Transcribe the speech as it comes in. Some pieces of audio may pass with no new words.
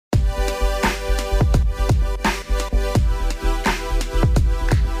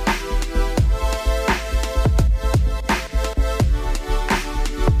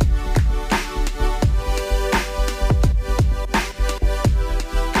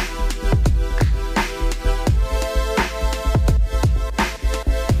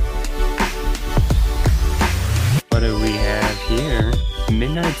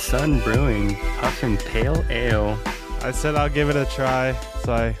Sun Brewing Puffin Pale Ale. I said I'll give it a try,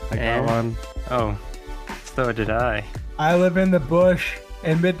 so I got one. Oh, so did I. I live in the bush,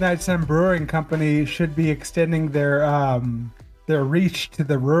 and Midnight Sun Brewing Company should be extending their reach to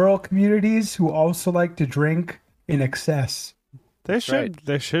the rural communities who also like to drink in excess. There should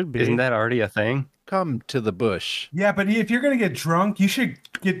be. Isn't that already a thing? Come to the bush. Yeah, but if you're gonna get drunk, you should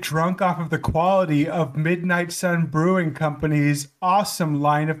get drunk off of the quality of Midnight Sun Brewing Company's awesome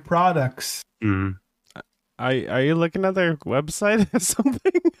line of products. Mm. Are you looking at their website or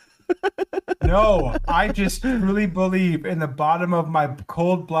something? No, I just truly believe in the bottom of my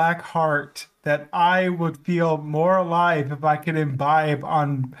cold black heart that I would feel more alive if I could imbibe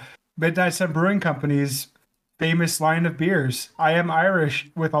on Midnight Sun Brewing Company's famous line of beers. I am Irish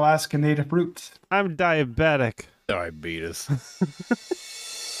with Alaska Native roots. I'm diabetic. Diabetes.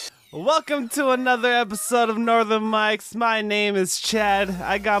 Welcome to another episode of Northern Mics. My name is Chad.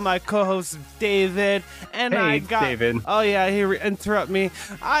 I got my co-host David, and Hey, I got David. Oh yeah, he interrupt me.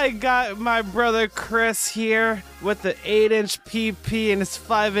 I got my brother Chris here with the 8-inch PP and it's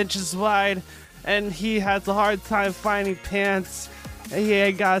 5 inches wide, and he has a hard time finding pants.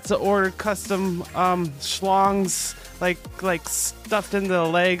 He got to order custom schlongs like stuffed into the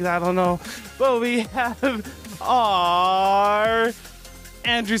legs. I don't know, but we have our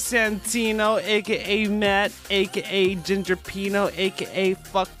Andrew Santino, aka Matt, aka Ginger Pino, aka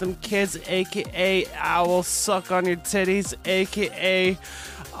Fuck Them Kids, aka I Will Suck on Your Titties, aka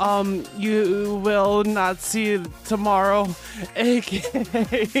You Will Not See Tomorrow,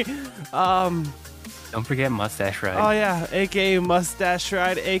 aka Don't forget Mustache Ride. oh yeah, aka Mustache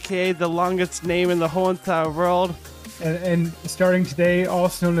Ride, aka the longest name in the whole entire world. And starting today,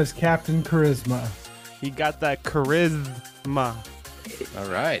 also known as Captain Charisma. He got that charisma. All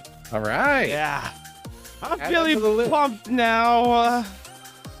right. Yeah. I'm Add feeling that to the list. pumped now.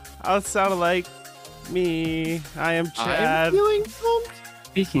 I'll sound like me. I am Chad. I'm feeling pumped.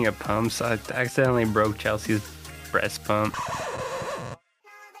 Speaking of pumps, I accidentally broke Chelsea's breast pump.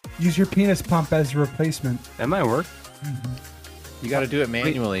 Use your penis pump as a replacement. That might work. You got to do it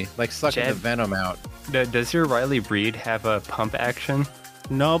manually, like sucking Chad? the venom out. Does your Riley Breed have a pump action?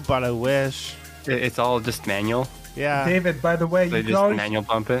 No, but I wish. It's all just manual. Yeah. David, by the way, They you can just always, manual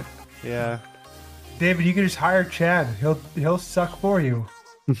pump it. Yeah. David, you can just hire Chad. He'll suck for you.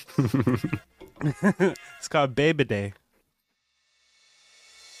 It's called Baby Day.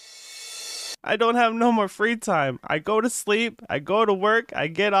 I don't have no more free time. I go to sleep, I go to work, I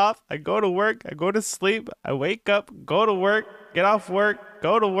get off, I go to work, I go to sleep, I wake up, go to work, get off work,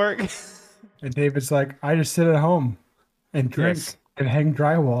 go to work. And David's like, I just sit at home and drink Yes. and hang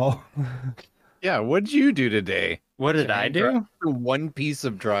drywall. Yeah, what'd you do today? What did I do? One piece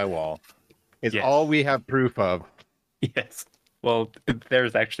of drywall. It's Yes. all we have proof of. Yes. Well,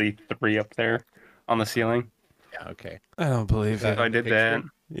 there's actually 3 up there on the ceiling. Yeah, okay. I don't believe So it. I did that.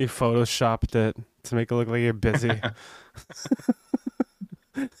 You photoshopped it to make it look like you're busy.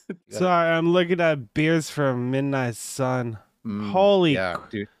 Sorry, I'm looking at beers from Midnight Sun. Holy Yeah,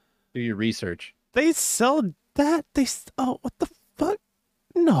 do your research. They sell that? Oh, what the fuck?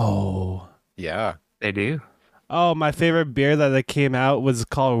 No. Yeah. They do. Oh, my favorite beer that came out was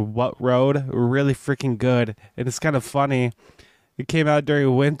called What Road? Really freaking good. And it's kind of funny. It came out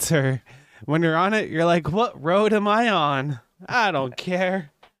during winter. When you're on it, you're like, what road am I on? I don't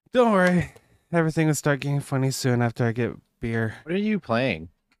care. Don't worry. Everything will start getting funny soon after I get beer. What are you playing?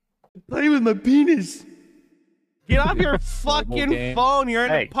 Play with my penis. Get off your fucking game. phone. You're in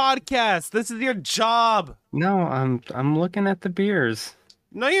Hey. a podcast. This is your job. No, I'm looking at the beers.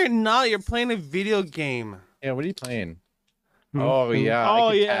 No, you're not. You're playing a video game. Yeah, what are you playing? Hmm. Oh, yeah. Oh,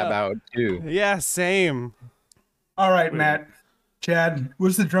 I can yeah. tab out, too. Yeah, same. All right, Matt. Chad,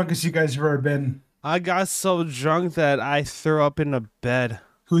 what's the drunkest you guys have ever been? I got so drunk that I threw up in the bed.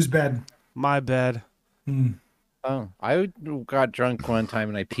 Whose bed? My bed. Oh, I got drunk one time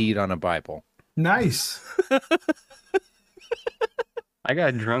and I peed on a Bible. Nice. I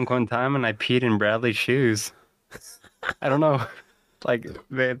got drunk one time and I peed in Bradley's shoes. I don't know. Like,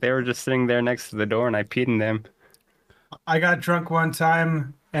 they were just sitting there next to the door and I peed in them. I got drunk one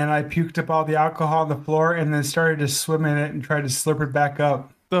time and I puked up all the alcohol on the floor and then started to swim in it and tried to slurp it back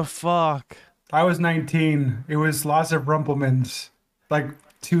up. The fuck? I was 19. It was lots of Rumplemans. Like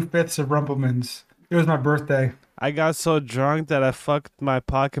 2/5 of Rumplemans. It was my birthday. I got so drunk that I fucked my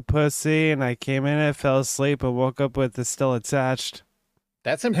pocket pussy and I came in it, fell asleep, and woke up with it still attached.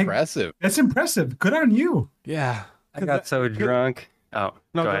 That's impressive. That's impressive. Good on you. Yeah. I got so drunk. Oh,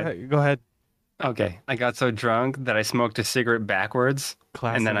 No, go ahead. Go ahead. Okay. I got so drunk that I smoked a cigarette backwards.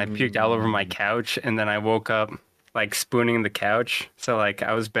 Classic. And then I puked all over my couch. And then I woke up like spooning the couch. So like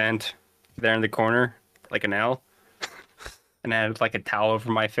I was bent there in the corner like an L, and I had like a towel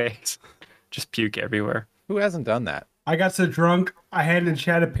over my face, just puke everywhere. Who hasn't done that? I got so drunk, I handed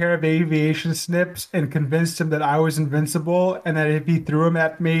Chad a pair of aviation snips and convinced him that I was invincible and that if he threw them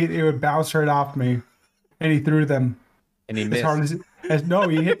at me, it would bounce right off me. And he threw them And he as missed. hard as no,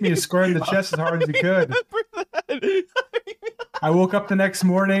 he hit me square in the chest as hard as he could. I woke up the next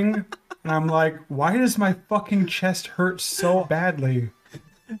morning and I'm like, why does my fucking chest hurt so badly?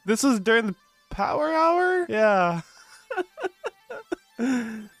 This was during the power hour? Yeah.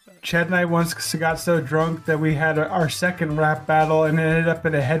 Chad and I once got so drunk that we had our second rap battle and it ended up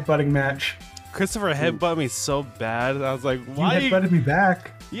in a headbutting match. Christopher headbutted me so bad. I was like, You why? headbutted me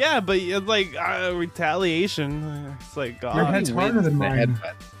back. Yeah, but it's like retaliation. It's like, Your God. head's He harder wins than the mine.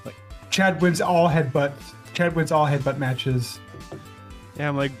 headbutt. Like, Chad wins all headbutts. Chad wins all headbutt matches. Yeah,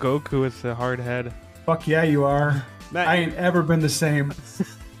 I'm like Goku with the hard head. Fuck yeah, you are. Matt, I ain't ever been the same.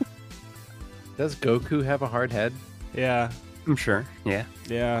 does Goku have a hard head? yeah, I'm sure. Yeah.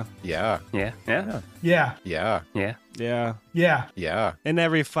 yeah, Yeah. Yeah. Yeah. Yeah, Yeah. Yeah. yeah. yeah. Yeah. In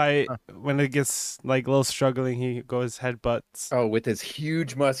every fight, when it gets like a little struggling, he goes headbutts. Oh, with his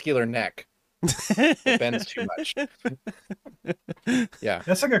huge muscular neck. It bends too much. Yeah.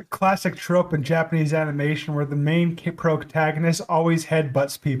 That's like a classic trope in Japanese animation where the main protagonist always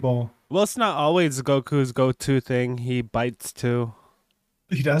headbutts people. Well, it's not always Goku's go-to thing. He bites too.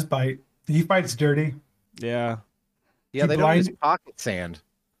 He does bite. He fights dirty. Yeah. Yeah, He they don't blinds- use pocket sand.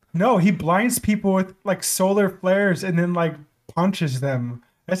 No, he blinds people with like solar flares and then like punches them.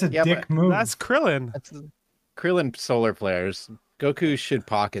 That's a Yeah, dick move. That's Krillin. That's Krillin solar flares. Goku should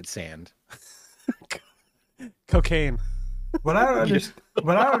pocket sand. Cocaine. What I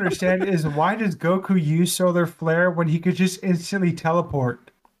don't understand is why does Goku use solar flare when he could just instantly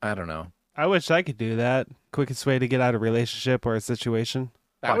teleport? I don't know. I wish I could do that. Quickest way to get out of a relationship or a situation.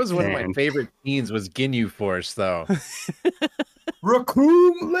 That was one of my sand. favorite scenes was Ginyu Force, though.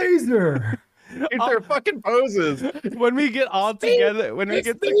 Raccoon laser. They're fucking poses. When we get all together, when we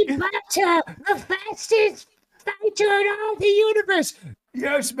get Potter, the fastest fighter in all the universe.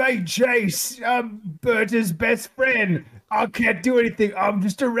 Yes, mate, Jace. I'm Berta's best friend. I can't do anything. I'm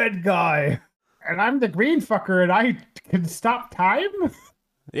just a red guy. And I'm the green fucker, and I can stop time?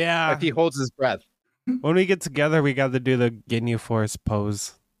 yeah, If he holds his breath, when we get together, we got to do the Ginyu Force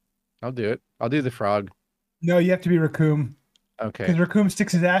pose. I'll do it. I'll do the frog. No, you have to be Raccoon. Okay. Because Raccoon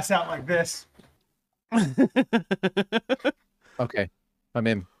sticks his ass out like this. Okay. I'm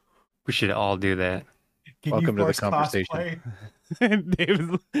in. We should all do that. Can Welcome to the force conversation. cosplay? David,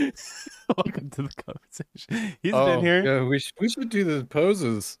 welcome to the conversation. He's been here Yeah, we should do the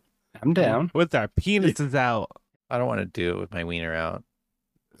poses. I'm down. with our penises out. I don't want to do it with my wiener out.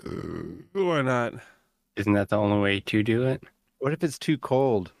 Why not? Isn't that the only way to do it? What if it's too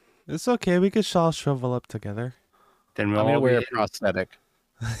cold? It's okay. We could all shrivel up together. Then we'll I'm gonna all wear a be prosthetic.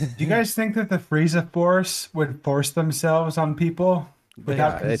 Do you guys think that the Frieza Force would force themselves on people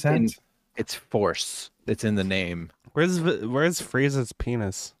without Yeah, consent? It's force. It's in the name. Where's Frieza's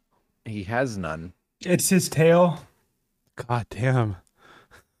penis? He has none. It's his tail. God damn.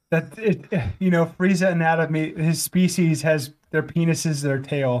 That it, Frieza anatomy. His species has their penis is their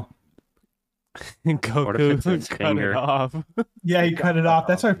tail. Goku if it's his cut finger? it off. Yeah, he cut it off.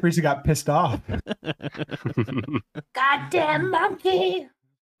 That's why Frieza got pissed off. Goddamn monkey!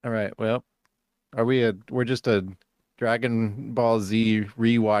 All right. Well, we're just a Dragon Ball Z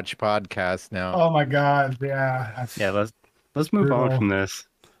rewatch podcast now. Oh my god! Yeah. That's- Yeah, let's move on Brutal. from this.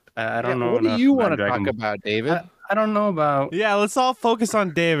 I don't know. What do enough you about want to Dragon talk about, David? I don't know about. Yeah, let's all focus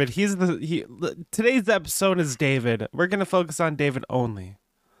on David. Today's episode is David. We're gonna focus on David only.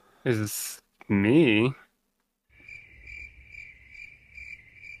 Is this me?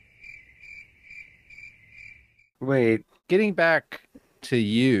 Wait. Getting back to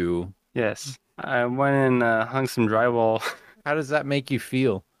you, Yes. I went and hung some drywall. how does that make you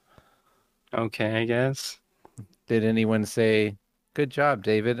feel? Okay, I guess. Did anyone say, "Good job,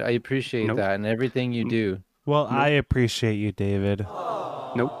 David. I appreciate Nope. that and everything you do"? Well, I appreciate you, David.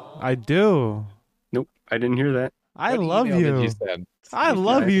 Nope. I do. Nope. I didn't hear that. I What love email did you. send? I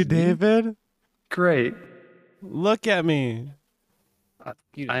love you, David. Great. Look at me.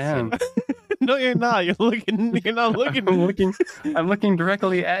 You I didn't am. No, you're not. You're looking. You're not looking. I'm looking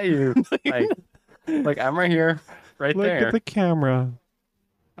directly at you. Like I'm right here, right Look there. at the camera.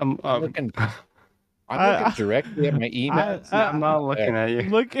 I'm I'm looking, I'm I- looking directly at my email. I'm not looking at you.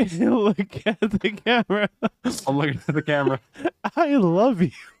 Look at the camera. I'm looking at the camera. I love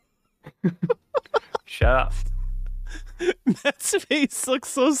you. Shut up. That face looks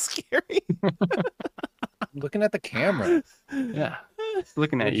so scary. looking at the camera. Yeah.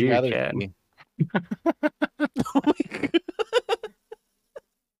 Looking at Would you, rather Chad. be? Oh my God.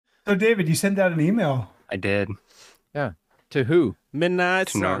 So, David, you sent out an email. I did. To who? Midnight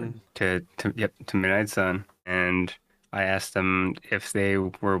To Nor- Sun. to Midnight Sun, and I asked them if they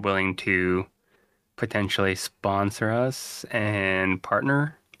were willing to potentially sponsor us and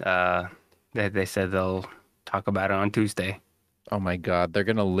partner. They said they'll talk about it on Tuesday. Oh my God, they're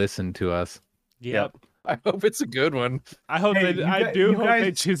gonna listen to us. Yep. I hope it's a good one. I hope Hey, they. you I guys- do you hope guys-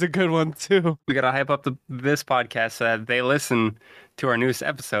 they choose a good one too. We gotta hype up this podcast so that they listen to our newest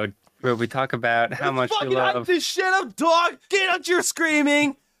episode where we talk about how much we Fucking hype love. this shit up, dog. Get out your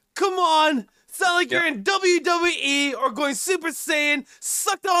screaming. Come on. Sound like you're in WWE or going Super Saiyan.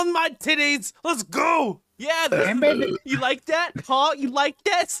 Suck on my titties. Let's go. Yeah. You like that? Huh? You like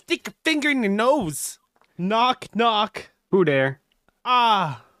that? Stick a finger in your nose. Knock, knock. Who dare?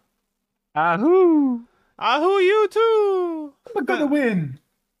 Ah. Ahoo! Ahoo, you too. I'm gonna win.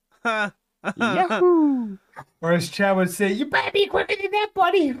 Ha. Yahoo! Or as Chad would say, you better be quicker than that,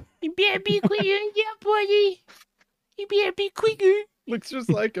 buddy. You better be quicker. Yeah, buddy. You better be quicker. Looks just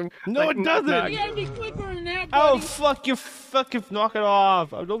like him. No, Like, it doesn't. knock, You knock. gotta be quicker than that, buddy. Oh, fuck you. Fucking knock it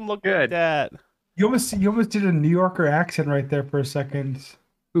off. I don't look like Good. that. You almost did a New Yorker accent right there for a second.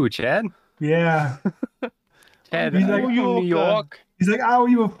 Who, Chad? Yeah. Chad, He's like, New York. He's like, I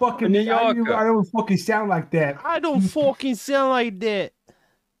don't even fucking, New I Yorker. don't fucking sound like that. I don't fucking sound like that.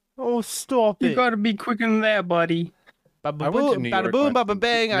 Oh, stop You it. gotta be quicker than that, buddy. I went to New Bada York boom, once bada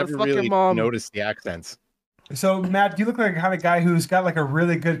bang. I Never fuck your really mom. noticed the accents. So, Matt, you look like the kind of guy who's got like a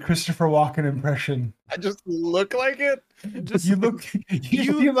really good Christopher Walken impression. I just look like it. You look, you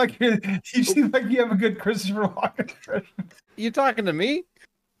seem like you seem like you have a good Christopher Walken impression. You talking to me?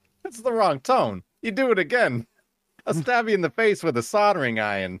 That's the wrong tone. You do it again. I'll stab you in the face with a soldering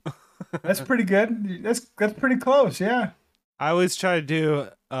iron. That's pretty good. That's pretty close. Yeah. I always try to do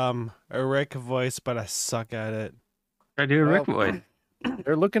a Rick voice, but I suck at it. I do a Rick Well, Lloyd.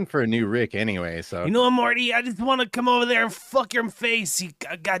 They're looking for a new Rick anyway, so You know what, Morty? I just want to come over there and fuck your face. You,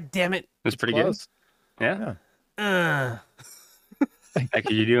 God damn it. That's pretty close. good. Yeah. Uh. Like,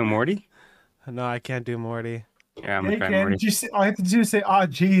 could you do a Morty? No, I can't do Morty. Yeah, I'm Hey, a fan Ken, Morty. just all I have to do is say, "Oh,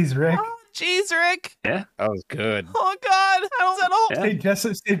 geez, Rick." Oh, jeez, Rick. Yeah. That was good. Oh, God. I don't at all. Yeah.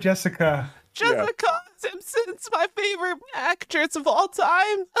 Say Jessica. Jessica Simpson's my favorite actress of all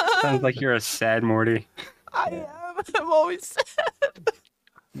time. Sounds like you're a sad Morty. I am. I'm always sad.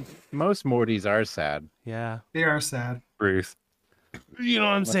 Most Mortys are sad. Yeah. They are sad. Ruth. You know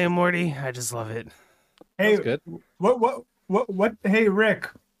what I'm saying, Morty? I just love it. Hey, That's good. what? Hey, Rick,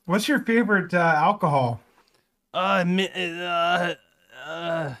 what's your favorite alcohol?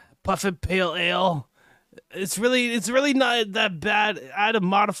 Puffin Pale Ale. It's really not that bad. I had to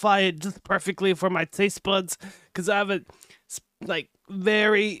modify it just perfectly for my taste buds because I have a like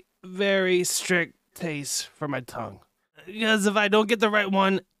very, very strict taste for my tongue. Because if I don't get the right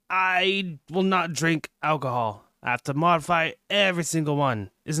one, I will not drink alcohol. I have to modify every single one.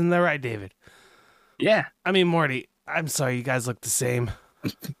 Isn't that right, David? Yeah. I mean, Morty, I'm sorry, you guys look the same.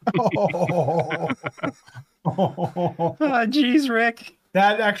 Oh. Jeez, Rick.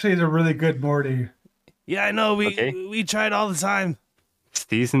 That actually is a really good Morty. Yeah, I know. Okay. We try it all the time.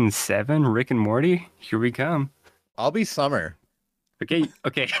 Season 7, Rick and Morty. Here we come. I'll be Summer. Okay. I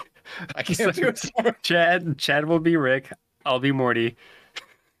can't do it. Summer. Chad will be Rick. I'll be Morty.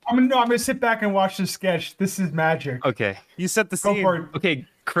 I'm gonna sit back and watch the sketch. This is magic. Okay. You set the Go scene. for it. Okay,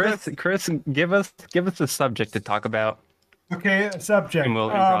 Chris, give us a subject to talk about, Okay, subject. and we'll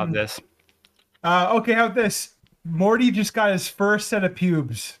improv this. Okay, how about this? Morty just got his first set of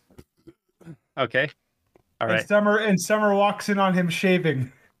pubes. Okay. All right. And Summer walks in on him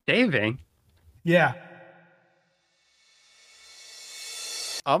shaving. Shaving. Yeah.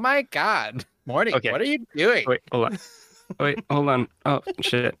 Oh my God, Morty, Okay. what are you doing? Wait, hold on. Wait, hold on. Oh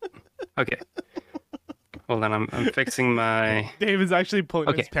shit. Okay. Hold on. I'm fixing my. David's actually pulling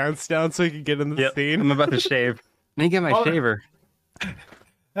his Okay. pants down so he can get in the Yep. scene. I'm about to shave. Let me get my Oh. shaver.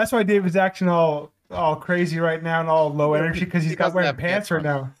 That's why David's acting all crazy right now and all low energy because he's He got doesn't wearing have pants pants right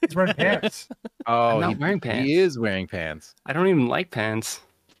now. He's wearing pants. Oh, I'm not wearing pants. He is wearing pants. I don't even like pants.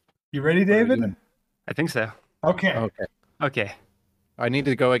 You ready, What are you David? doing? I think so. Okay. Okay. Okay. I need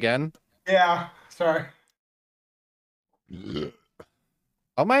to go again. Yeah. Sorry.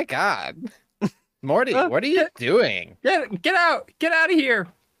 Oh my God, Morty, what are you doing? Get out! Get out of here!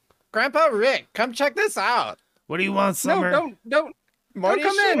 Grandpa Rick, come check this out. What do you want, Summer? No, don't. Morty's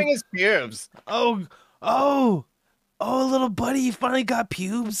come in. shaving his pubes. Oh, little buddy, you finally got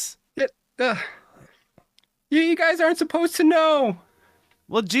pubes. You guys aren't supposed to know.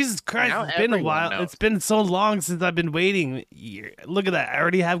 Well, Jesus Christ, Now it's been a everyone while. knows. It's been so long since I've been waiting. Look at that. I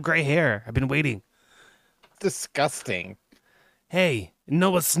already have gray hair. I've been waiting. Disgusting. Hey,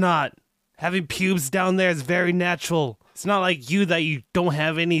 no, it's not. Having pubes down there is very natural. It's not like you that you don't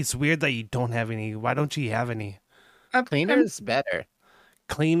have any. It's weird that you don't have any. Why don't you have any? Cleaner is better.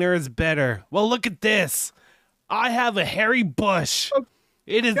 Cleaner is better. Well, look at this. I have a hairy bush.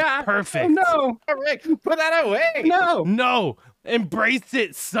 It is perfect. Oh, no. Rick, put that away. No. No, embrace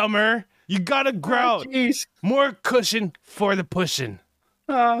it, Summer. You gotta grow out. Jeez. More cushion for the pushing.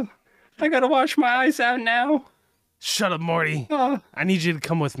 I gotta wash my eyes out now. Shut up, Morty. Uh, I need you to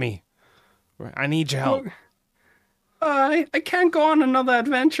come with me. I need your help. I can't go on another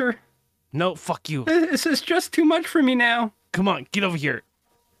adventure. No, fuck you. This is just too much for me now. Come on, get over here.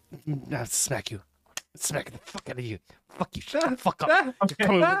 I'll smack you. Smack the fuck out of you. Fuck you. Shut the fuck up. You're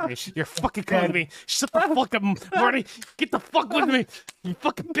coming with me. You're fucking coming with me. Shut the fuck up, Morty. Get the fuck with me. You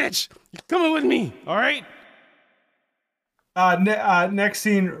fucking bitch. You're coming with me. All right? Next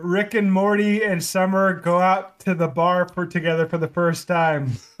scene, Rick and Morty and Summer go out to the bar together for the first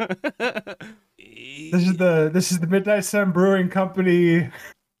time. This is the Midnight Sun Brewing Company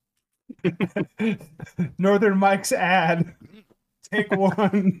Northern Mike's ad. Take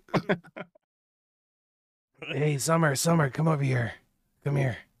one. Hey, Summer, come over here. Come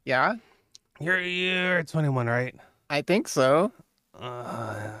here. Yeah, You're 21, right? I think so.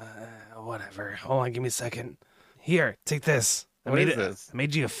 Whatever. Hold on, give me a second. Here, take this. What is this? I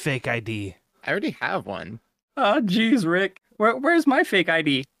made you a fake ID. I already have one. Oh, jeez, Rick. Where's my fake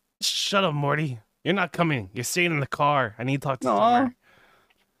ID? Shut up, Morty. You're not coming. You're staying in the car. I need to talk to Aw. Summer.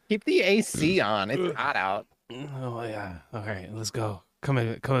 Keep the AC on. It's hot out. Oh, yeah. All right, let's go. Come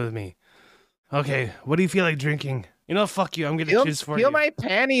with me. Okay, what do you feel like drinking? You know, fuck you. I'm going to choose for you. Peel my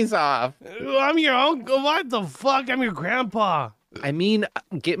panties off. I'm your uncle. What the fuck? I'm your grandpa. I mean,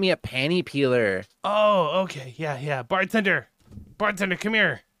 get me a panty peeler. Oh, okay. Yeah. Bartender, come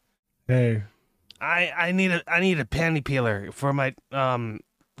here. Hey. I need a panty peeler for my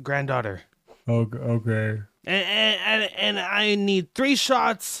granddaughter. Okay. And I need 3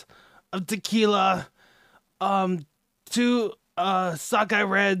 shots of tequila, 2 sockeye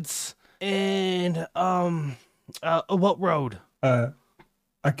reds, and what road? I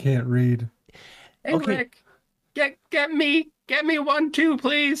can't read. Hey, Okay. Rick. Get me one too,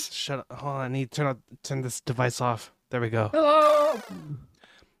 please. Shut up. Hold on. I need to turn this device off. There we go. Hello.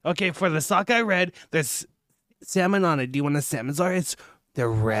 Okay, for the sockeye red, there's salmon on it. Do you want the salmon? They're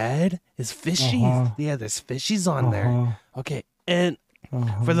red. It's fishy. Uh-huh. Yeah, there's fishies on there. Okay, and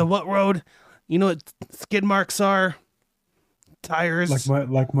for the what road, you know what skid marks are? Tires.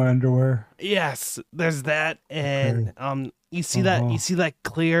 Like my underwear. Yes, there's that, and you see that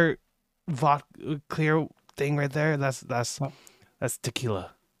clear thing right there? That's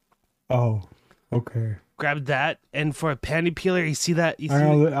tequila. Oh, okay. Grab that, and for a panty peeler, you see that? You see?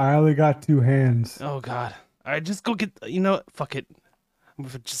 I only got 2 hands. Oh God! All right, just go get. You know, what? Fuck it. I'm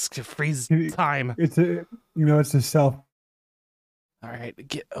gonna just freeze time. It's a self. All right,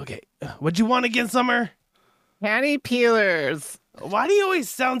 okay. What'd you want again, Summer? Panty peelers. Why do you always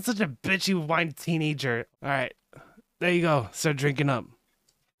sound such a bitchy whiny teenager? All right, there you go. Start drinking up.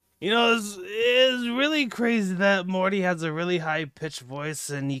 You know, it's really crazy that Morty has a really high-pitched voice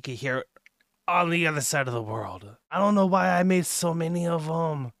and you can hear it on the other side of the world. I don't know why I made so many of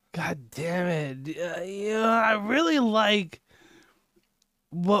them. God damn it. I really like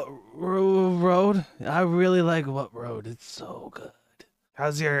What Road. I really like What Road. It's so good.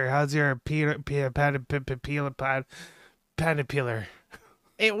 How's your panty peeler?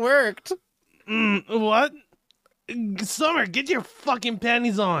 It worked. What? Summer, get your fucking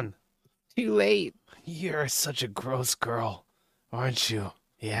panties on. Too late. You're such a gross girl, aren't you?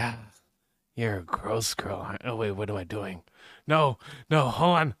 Yeah. You're a gross girl. Oh, wait, what am I doing? No,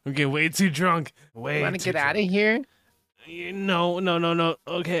 hold on. I'm getting way too drunk. You want to get out of here? No.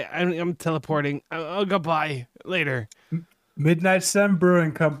 Okay, I'm teleporting. I'll go bye later. Midnight Sun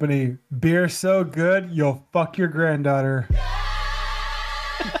Brewing Company. Beer so good, you'll fuck your granddaughter.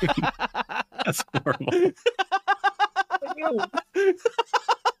 That's horrible.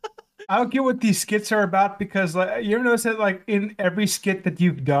 I don't get what these skits are about because, like, you ever notice that, like, in every skit that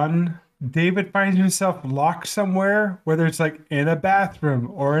you've done, David finds himself locked somewhere, whether it's like in a bathroom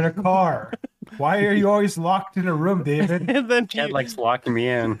or in a car. Why are you always locked in a room, David? And then Chad likes locking me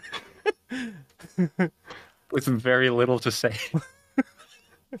in with very little to say.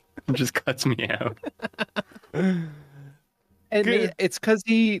 It just cuts me out. It's because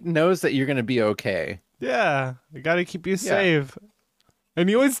he knows that you're going to be okay. yeah, I gotta keep you safe. And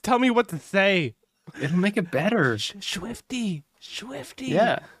you always tell me what to say. It'll make it better. Swifty.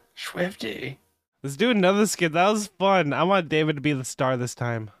 Yeah. Swifty. Let's do another skit. That was fun. I want David to be the star this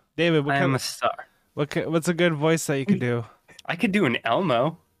time. David, I am a star. what's a good voice that you could do? I could do an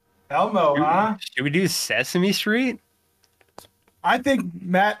Elmo. Elmo, huh? Should we do Sesame Street? I think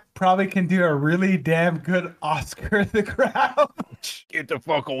Matt probably can do a really damn good Oscar the Grouch. Get the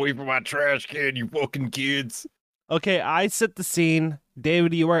fuck away from my trash can, you fucking kids. Okay, I set the scene.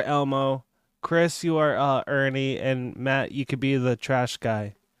 David, you are Elmo. Chris, you are Ernie, and Matt, you could be the trash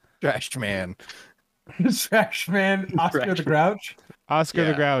guy. Trash man. Trash man, Oscar Trash the Grouch. Oscar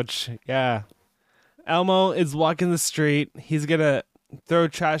the Yeah. Grouch. Yeah. Elmo is walking the street. He's gonna throw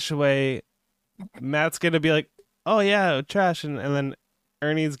trash away. Matt's gonna be like, "Oh yeah, trash," and then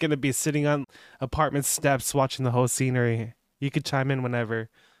Ernie's gonna be sitting on apartment steps watching the whole scenery. You could chime in whenever.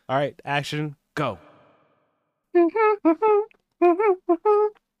 All right, action, go.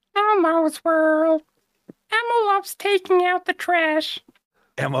 Elmo's world. Elmo loves taking out the trash.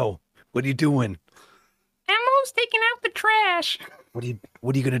 Elmo, what are you doing? Elmo's taking out the trash. What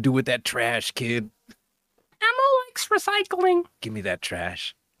are you gonna do with that trash, kid? Elmo likes recycling. Give me that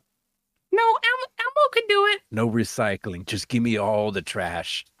trash. No, Elmo could do it. No recycling. Just give me all the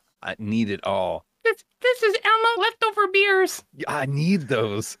trash. I need it all. This is Elmo leftover beers. I need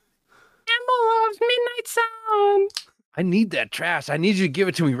those. Elmo loves Midnight Sun. I need that trash. I need you to give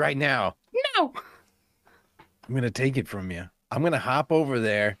it to me right now. No. I'm gonna take it from you. I'm gonna hop over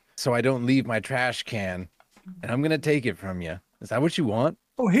there so I don't leave my trash can, and I'm gonna take it from you. Is that what you want?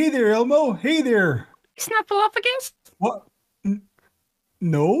 Oh, hey there, Elmo. Hey there. Snuffleupagus. What?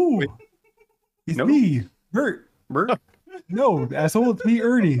 No. It's No? me, Bert. Bert. No, asshole, it's me,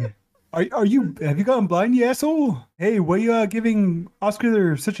 Ernie. Have you gone blind, you asshole? Hey, why you giving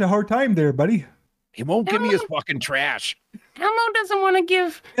Oscar such a hard time there, buddy? He won't give me his fucking trash. Elmo doesn't want to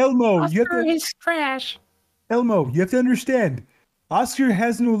give Elmo, Oscar his trash. Elmo, you have to understand. Oscar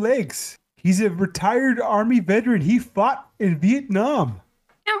has no legs. He's a retired Army veteran. He fought in Vietnam.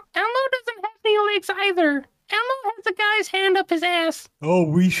 Elmo doesn't have any legs either. Elmo has a guy's hand up his ass. Oh,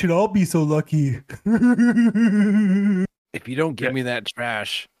 we should all be so lucky. If you don't give me that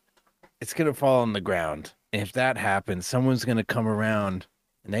trash, it's gonna fall on the ground. And if that happens, someone's gonna come around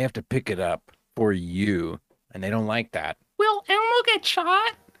and they have to pick it up for you. And they don't like that. Will Elmo get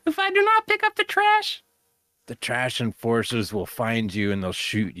shot if I do not pick up the trash? The trash enforcers will find you and they'll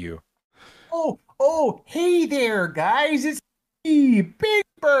shoot you. Oh, hey there, guys. It's me, Big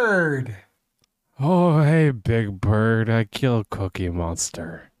Bird. Oh, hey, Big Bird. I killed Cookie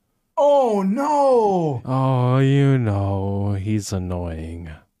Monster. Oh, no. Oh, you know, he's annoying.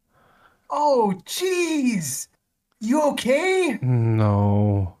 Oh, jeez. You okay?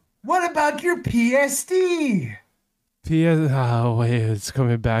 No. What about your PSD? Oh, wait, it's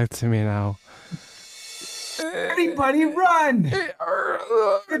coming back to me now. Everybody run! The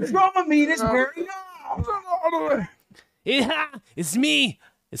Dramamine is wearing off! Yeah, it's me.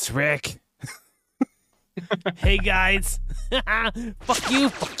 It's Rick. Hey, guys. Fuck you,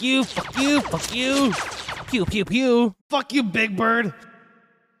 fuck you, fuck you, fuck you. Pew, pew, pew. Fuck you, Big Bird.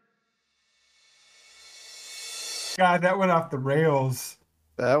 God, that went off the rails.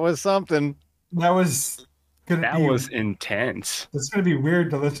 That was something. That was gonna That be. was intense. It's gonna be weird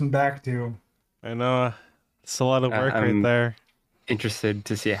to listen back to. I know. It's a lot of work right I'm- there. Interested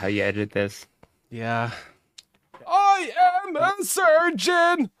to see how you edit this. Yeah. I am a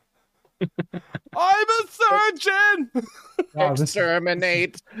surgeon. I'm a surgeon. Wow, this is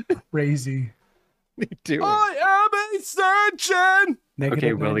Exterminate. crazy. What are you doing? I am a surgeon.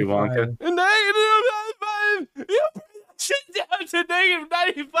 Negative Willy 95. Wonka. -95. You bring that shit down to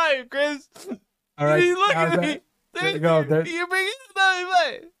 -95, Chris. All right, You look how's at that? me. There you go. There- You bring it to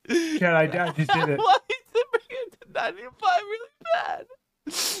 95. Chad, I just did it. Why to bring it to 95 really bad?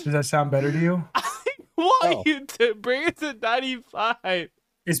 Does that sound better to you? Why Oh. you to bring it to 95?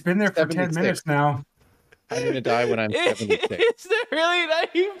 It's been there for 10 76. minutes now. I'm gonna die when I'm 76. Is there really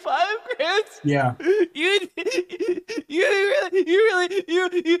 95, Chris? Yeah. You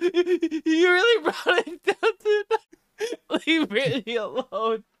really brought it down to leave Brittany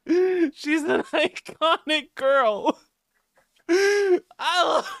alone. She's an iconic girl. I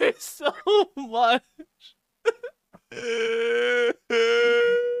love her so much.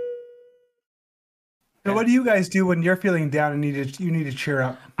 So what do you guys do when you're feeling down and you need to cheer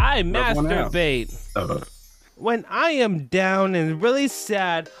up? I Rub one out. masturbate. When I am down and really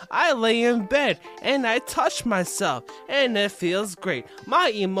sad, I lay in bed and I touch myself, and it feels great. My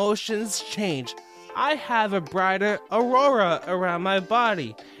emotions change. I have a brighter aurora around my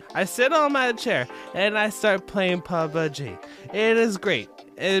body. I sit on my chair and I start playing PUBG. It is great.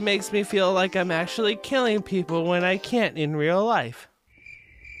 it makes me feel like I'm actually killing people when I can't in real life.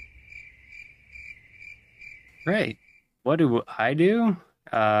 Great. What do I do?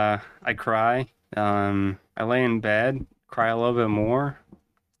 I cry. I lay in bed, cry a little bit more,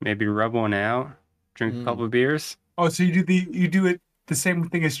 maybe rub one out, drink a couple of beers. Oh, so you do it the same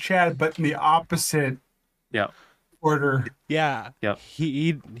thing as Chad, but in the opposite Yep. order. Yeah. Yep.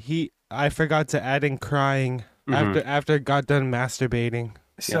 He I forgot to add in crying after I got done masturbating.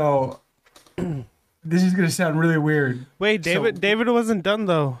 So this is gonna sound really weird. Wait, David wasn't done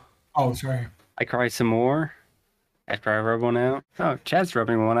though. Oh, sorry. I cry some more after I rub one out. Oh, Chad's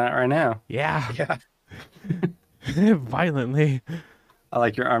rubbing one out right now. Yeah. Yeah. Violently. I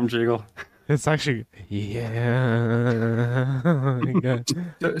like your arm jiggle. It's actually yeah. Oh my God.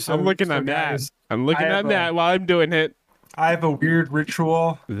 I'm looking at that. guys, I'm looking I at have that while I'm doing it. I have a weird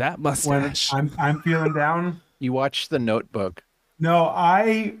ritual That when mustache. I'm feeling down. You watch The Notebook. No,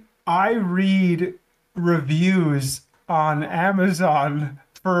 I read reviews on Amazon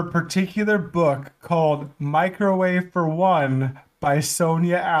for a particular book called Microwave for One by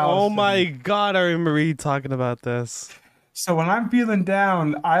Sonia Allison. Oh my God, I remember you talking about this. So when I'm feeling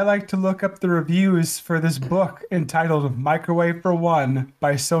down, I like to look up the reviews for this book entitled Microwave for One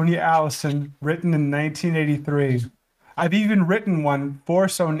by Sonia Allison, written in 1983. I've even written one for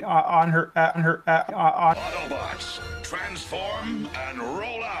Sonia on Autobots, transform and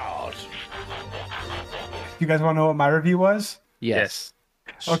roll out. You guys want to know what my review was? Yes.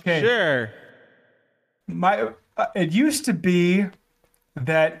 Okay. Sure. It used to be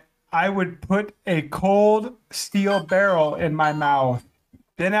that I would put a cold steel barrel in my mouth.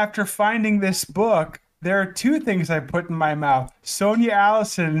 Then after finding this book, there are two things I put in my mouth. Sonia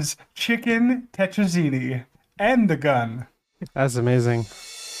Allison's chicken tetrazzini and the gun. That's amazing.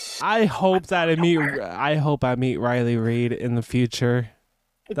 I hope I meet Riley Reid in the future.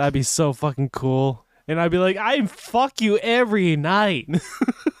 That'd be so fucking cool. And I'd be like, I fuck you every night.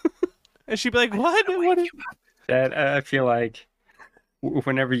 And she'd be like, what? Chad, I feel like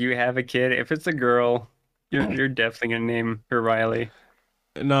whenever you have a kid, if it's a girl, you're definitely gonna name her Riley.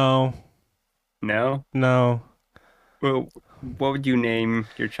 No. No? No. Well, what would you name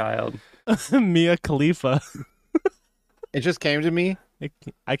your child? Mia Khalifa. It just came to me.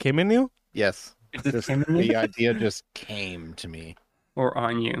 I came in you? Yes. Is it Just, him and you? the idea just came to me. Or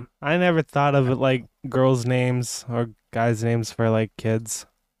on you? I never thought of it like girls' names or guys' names for like kids.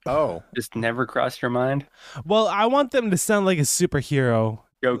 Oh. Just never crossed your mind? Well, I want them to sound like a superhero.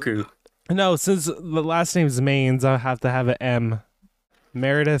 Goku. No, since the last name's Maines, I'll have to have an M.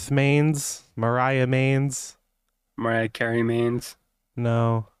 Meredith Maines, Mariah Maines. Mariah Carey Maines.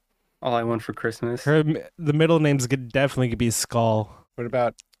 No. All I Want for Christmas. The middle names definitely could be Skull. What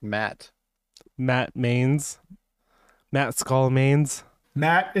about Matt? Matt Maines. Matt Skull Maines.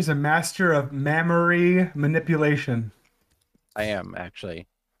 Matt is a master of mammary manipulation. I am, actually.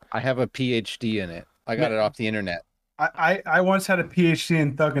 I have a PhD in it. I got it off the internet. I once had a PhD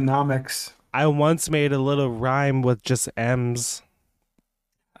in thugonomics. I once made a little rhyme with just M's.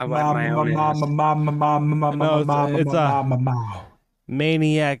 I like my own names.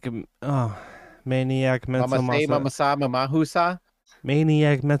 Maniac. Oh, maniac mental Mama say, muscle. mama sa, mama husa.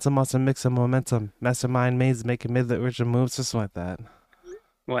 Maniac mental muscle mix of momentum. Mastermind maze making mid original moves just like that.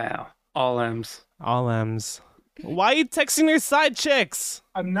 Wow. All M's. All M's. Why are you texting your side chicks?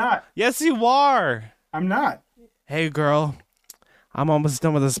 I'm not. Yes, you are. I'm not. Hey, girl. I'm almost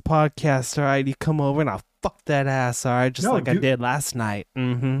done with this podcast. All right, you come over and I'll fuck that ass. All right, just No, like I dude. did last night.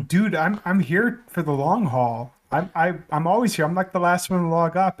 Mm-hmm. Dude, I'm here for the long haul. I'm always here. I'm like the last one to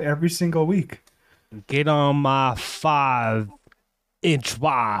log up every single week. Get on my 5-inch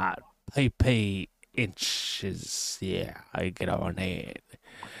wide PP inches. Yeah, I get on it.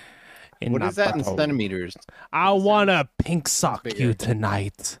 In What my is that in butthole. centimeters? I wanna pink sock bigger. you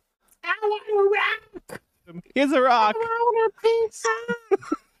tonight. I wanna rock. Here's a rock.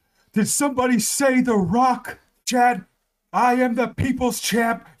 Did somebody say The Rock, Chad? I am the people's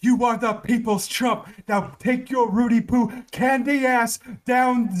champ. You are the people's chump. Now take your Rudy Poo candy ass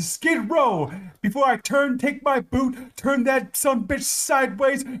down the skid row. Before I take my boot, turn that son bitch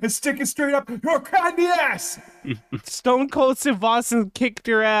sideways and stick it straight up your candy ass. Stone Cold Steve Austin kicked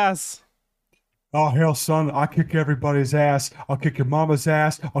your ass. Oh, hell, son, I'll kick everybody's ass. I'll kick your mama's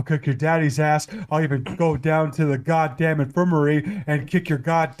ass. I'll kick your daddy's ass. I'll even go down to the goddamn infirmary and kick your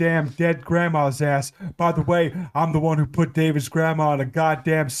goddamn dead grandma's ass. By the way, I'm the one who put David's grandma in a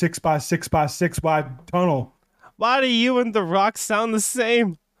goddamn 6x6x6 wide tunnel. Why do you and The Rock sound the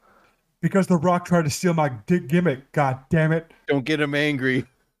same? Because The Rock tried to steal my gimmick, god damn it. Don't get him angry.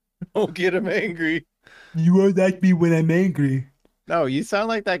 Don't get him angry. You won't like me when I'm angry. No, you sound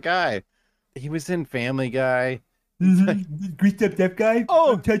like that guy. He was in Family Guy. Greased up deaf guy.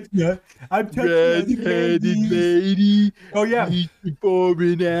 Oh. I'm touching you. I'm touching you. lady. Oh yeah. For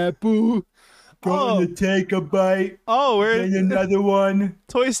an apple. Gonna take a bite. Oh, Then we're another one.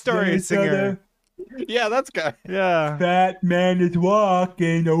 Toy Story Then singer. another. Yeah, that's guy. Yeah. Fat man is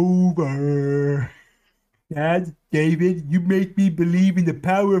walking over. Dad, David, you make me believe in the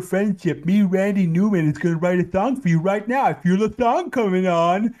power of friendship. Me, Randy Newman, is gonna write a song for you right now. I feel a song coming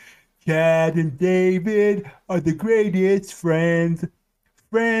on. Chad and David are the greatest friends.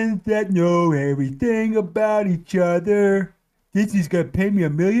 Friends that know everything about each other. Disney's gonna pay me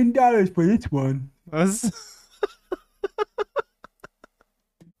 $1 million for this one.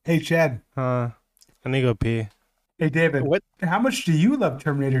 Hey, Chad. I need to go pee. Hey, David. What? How much do you love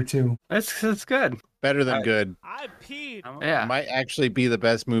Terminator 2? It's good. Better than good. I peed. Yeah. Might actually be the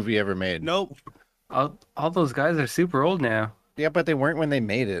best movie ever made. Nope. All those guys are super old now. Yeah, but they weren't when they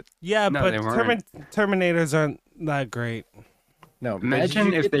made it. Yeah, No, but they weren't. Terminators aren't that great. No, but Imagine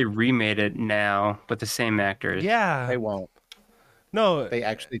you if get- they remade it now with the same actors. Yeah. they won't. No, They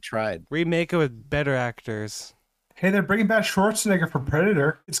actually tried. remake it with better actors. Hey, they're bringing back Schwarzenegger for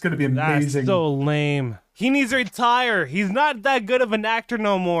Predator. It's gonna be That's amazing. so lame. He needs to retire. He's not that good of an actor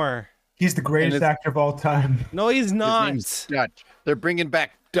no more. He's the greatest it's- actor of all time. No, he's His not. name's Dutch. They're bringing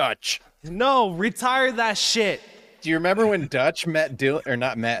back Dutch. No, retire that shit. Do you remember when Dutch met Dylan, or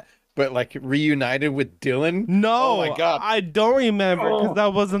not met, but like reunited with Dylan? No, Oh my God. I don't remember because I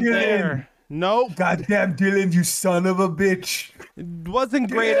wasn't Dylan. there. Nope, Goddamn Dylan, you son of a bitch. it wasn't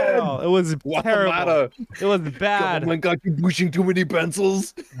great at Dylan. all. It was What the terrible. matter? It was bad. Government got you pushing too many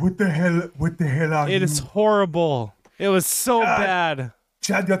pencils. What the hell are It you? is horrible. It was so God. bad.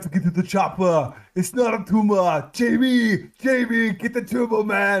 Chad, you have to get to the chopper. It's not a tumor. Jamie, get the turbo,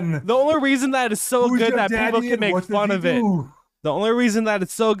 man. The only reason that it's so Who's good your that people daddy can and make what does fun he of it. do? The only reason that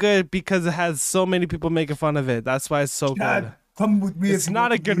it's so good because it has so many people making fun of it. That's why it's so good. Chad, come with me. It's if you not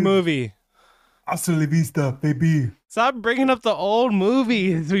want a to good live. movie. Hasta la vista, baby. Stop bringing up the old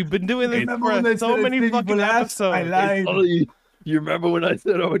movies. We've been doing this Remember when I for so said I'd many save you for fucking last? I episodes. lied. You remember when I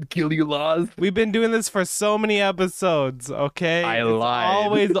said I would kill you, Laws? We've been doing this for so many episodes, okay? I It's lied.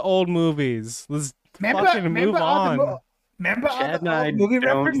 always the old movies. Let's fucking move on. Remember all Chad and the I old movie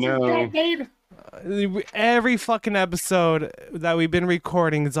don't references know. Chad made? Every fucking episode that we've been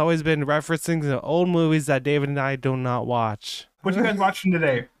recording has always been referencing the old movies that David and I do not watch. What you guys watching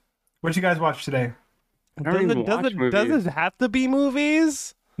today? What you guys watch today? I don't even watch movies. Does it have to be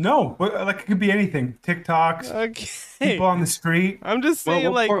movies? No, like it could be anything. TikToks, Okay. people on the street. I'm just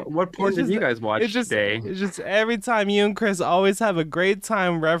Well, saying, what porn it's did just- you guys watch it's just, today? It's just every time you and Chris always have a great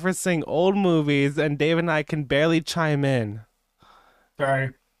time referencing old movies, and Dave and I can barely chime in.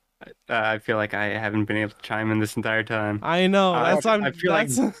 Sorry. I feel like I haven't been able to chime in this entire time. I know. That's why I'm. I feel like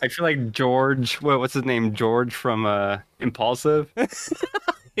that's, I feel like George. What's his name? George from Impulsive.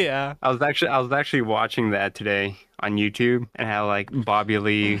 yeah. I was actually watching that today on YouTube and how like Bobby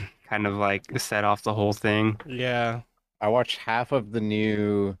Lee kind of like set off the whole thing. Yeah. I watched half of the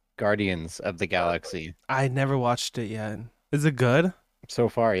new Guardians of the Galaxy. I never watched it yet. Is it good? So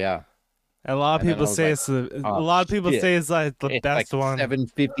far, yeah. A lot of And then people I was say like, it's a "Oh, lot of people shit." say it's like the It's best like one.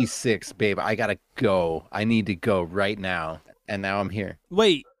 7:56, babe. I gotta go. I need to go right now. And now I'm here.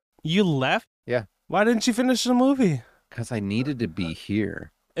 Wait, you left? Yeah. Why didn't you finish the movie? Because I needed to be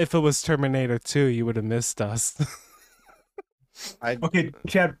here. If it was Terminator 2, you would have missed us. Okay,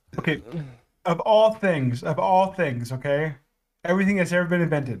 Chad. Okay, of all things, okay, everything that's ever been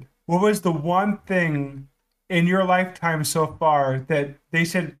invented. What was the one thing in your lifetime so far that they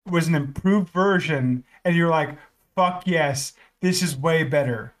said was an improved version, and you're like, "Fuck yes, this is way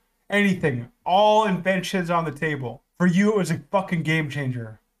better." Anything, all inventions on the table. For you, it was a fucking game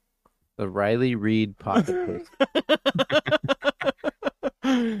changer. The Riley Reed pocket paste.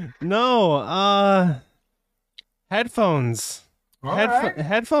 No, headphones. All right.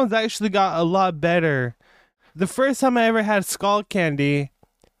 Headphones actually got a lot better. The first time I ever had Skull Candy,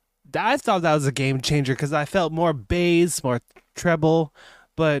 I thought that was a game changer because I felt more bass, more treble.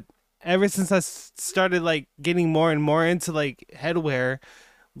 But ever since I started like getting more and more into like headwear,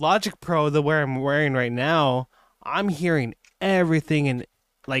 Logic Pro, the wear I'm wearing right now, I'm hearing everything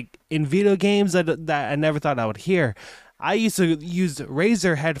in video games that I never thought I would hear. I used to use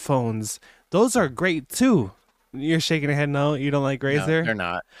Razer headphones. Those are great too. You're shaking your head no, you don't like No, Razer? they're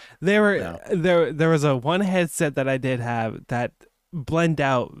not. There was a one headset that I did have that blend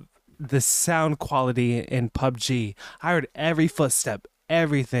out the sound quality in PUBG. I heard every footstep,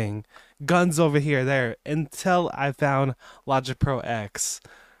 everything. Guns over here, there, until I found Logic Pro X.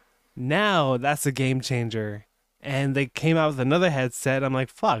 Now that's a game changer. and they came out with another headset. I'm like,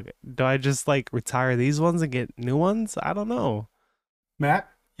 fuck, do I just like retire these ones and get new ones? I don't know. Matt,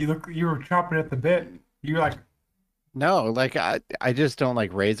 you were chopping at the bit. You were like, No, like I just don't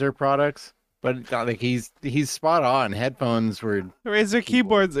like Razer products, but like he's spot on. Headphones were. Razer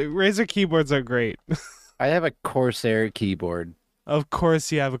keyboards are great. I have a Corsair keyboard. Of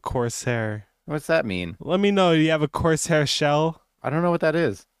course, you have a Corsair. What's that mean? Let me know. You have a Corsair shell. I don't know what that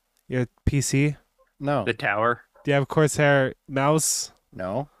is. Your PC. No, The tower. Do you have a Corsair mouse?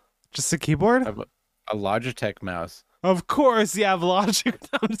 no, Just a keyboard? I have a Logitech mouse. Of course, you have Logic.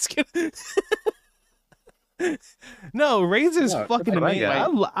 I'm just kidding. No, Razer's No, fucking that's what I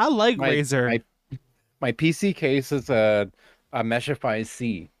amazing. got. I like My- Razer. My PC case is a Meshify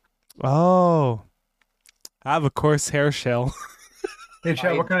C. Oh, I have a Corsair shell. hey,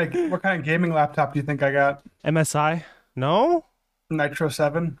 Chad, what kind of gaming laptop do you think I got? MSI? No, Nitro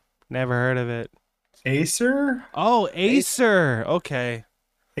 7? never heard of it. Acer? Oh, Acer. Okay.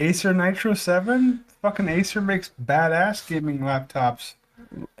 Acer Nitro 7? Fucking Acer makes badass gaming laptops.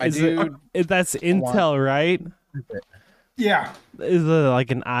 That's Intel, right? Yeah. Is it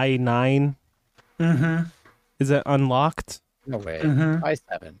like an i9? Mm-hmm. Is it unlocked? No way. Mhm.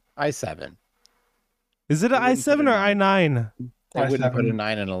 i7. Is it an wouldn't i7 put or it in. i9? I wouldn't put a i7.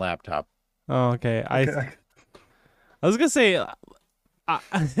 9 in a laptop. Oh, okay. Okay. I was gonna say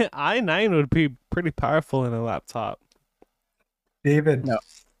i9 would be pretty powerful in a laptop. David, No.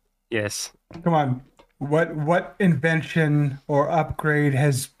 Yes. come on. What invention or upgrade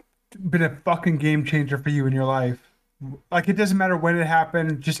has been a fucking game changer for you in your life? Like, it doesn't matter when it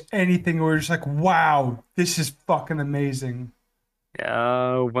happened, just anything where you're just like, wow, this is fucking amazing.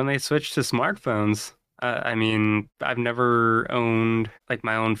 When they switched to smartphones, I mean, I've never owned like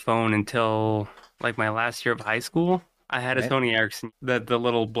my own phone until like my last year of high school. I had a Right. Sony Ericsson, the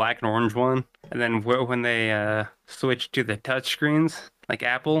little black and orange one, and then when they switched to the touch screens, like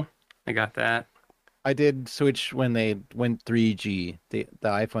Apple, I got that. I did switch when they went 3G, the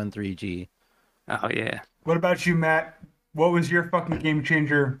iPhone 3G. Oh yeah. What about you, Matt? What was your fucking game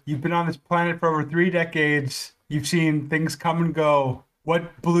changer? You've been on this planet for over 3 decades. You've seen things come and go.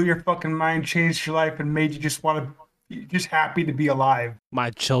 What blew your fucking mind, changed your life, and made you just just happy to be alive? My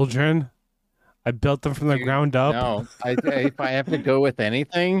children, I built them from the ground up. No, if I have to go with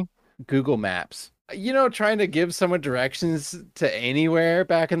anything, Google Maps. You know, trying to give someone directions to anywhere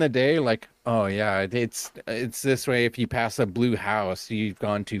back in the day, like, oh yeah, it's this way. If you pass a blue house, you've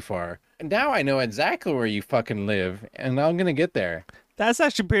gone too far. And now I know exactly where you fucking live, and I'm gonna get there. That's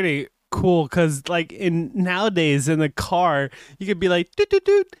actually pretty cool because, like, nowadays in the car, you could be like, doot, doot,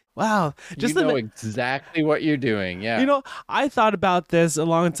 doot. Wow, just You know exactly what you're doing. Yeah. You know, I thought about this a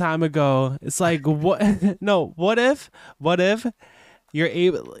long time ago. It's like, what? No, what if you're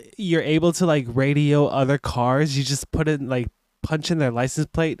able to like radio other cars? You just put it like punch in their license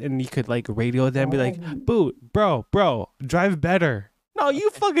plate, and you could like radio them, be like, "Boot, bro, drive better." No, you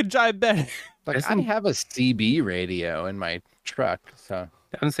fucking drive better. Like, I Isn't- have a CB radio in my truck, so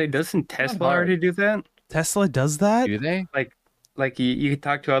I would say, doesn't Tesla hard. already do that? Tesla does that? do they? Like you could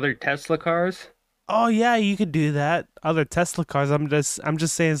talk to other Tesla cars. Oh yeah, you could do that. Other Tesla cars. I'm just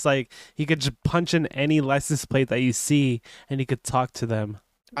saying, it's like you could just punch in any license plate that you see, and you could talk to them.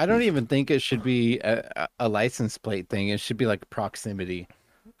 I don't even think it should be a license plate thing. It should be like proximity.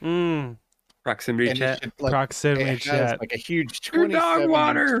 Proximity And it chat. should, like, Proximity it has chat. like a huge Your dog 27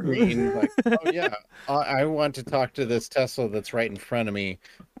 water! screen. Like, oh yeah, I want to talk to this Tesla that's right in front of me.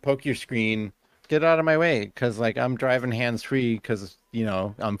 Poke your screen. Get out of my way, because like I'm driving hands free, because you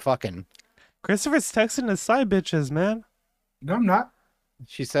know I'm fucking. Christopher's texting his side bitches, man. No, I'm not.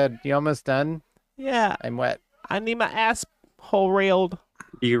 She said, "You almost done? Yeah, I'm wet." I need my asshole railed.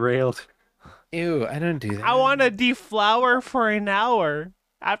 Derailed. Ew, I don't do that. I want to deflower for an hour.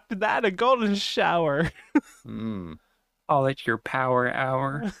 After that, a golden shower. Mm. Call it your power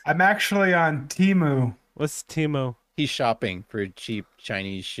hour. I'm actually on Temu. What's Timo? He's shopping for cheap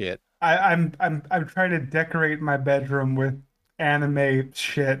Chinese shit. I'm trying to decorate my bedroom with anime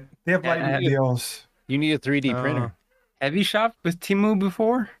shit. They have lightning Yeah. deals. You need a 3D Oh. printer. Have you shopped with Temu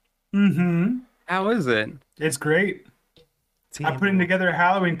before? Mm-hmm. How is it? It's great. I'm putting together a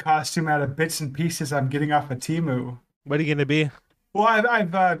Halloween costume out of bits and pieces I'm getting off of Temu. What are you gonna be? Well,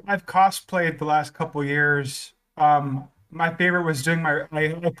 I've cosplayed the last couple years. My favorite was doing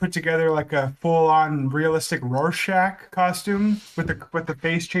I put together like a full-on realistic Rorschach costume with the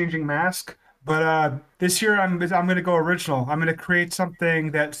face-changing mask. But this year I'm gonna go original. I'm gonna create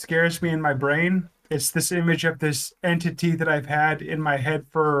something that scares me in my brain. It's this image of this entity that I've had in my head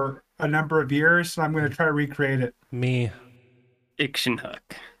for a number of years, and I'm gonna try to recreate it. Me. Iction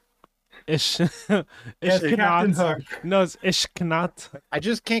Hook. Ish. Yes, Captain Hook. No, it's Ishkanat. I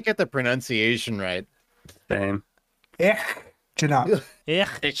just can't get the pronunciation right. Same. Janat.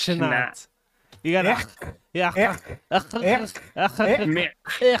 Ishkanat. You gotta. Yeah.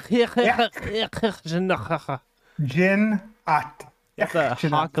 Jin at. It's a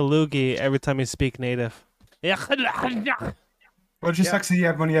hakalugi every time you speak native. What just sucks is you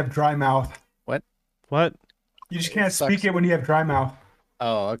have when you have dry mouth. What? You just can't Sucks. speak it when you have dry mouth.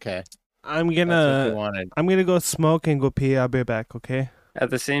 Oh, okay. I'm That's what you gonna wanted. go smoke and go pee. I'll be back, okay? At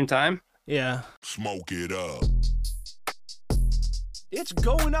the same time? Yeah. Smoke it up. It's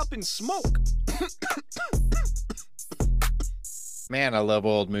going up in smoke. Man, I love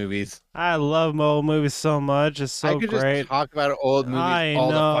old movies. I love old movies so much. It's I so could great. just talk about old movies I all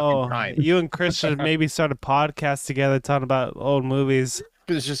the know. fucking time. You and Chris should maybe start a podcast together talking about old movies.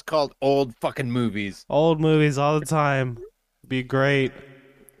 It's just called old fucking movies. Old movies all the time. Be great.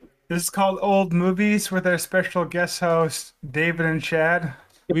 This is called Old Movies with our special guest hosts, David and Chad.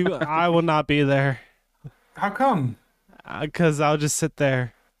 I will not be there How come? because I'll just sit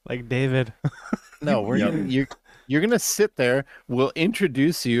there like David. No, you're gonna sit there. We'll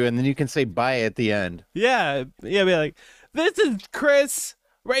introduce you, and then you can say bye at the end. Yeah, be like, this is Chris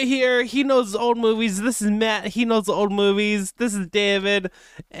right here. He knows old movies. This is Matt. He knows old movies. This is David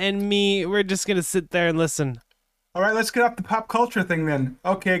and me. We're just gonna sit there and listen. All right, let's get off the pop culture thing then.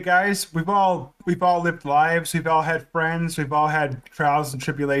 Okay, guys, we've all lived lives. We've all had friends. We've all had trials and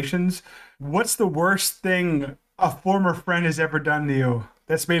tribulations. What's the worst thing a former friend has ever done to you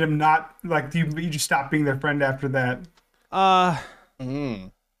that's made him not like you just stop being their friend after that?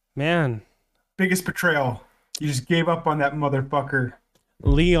 Man, Biggest betrayal. You just gave up on that motherfucker.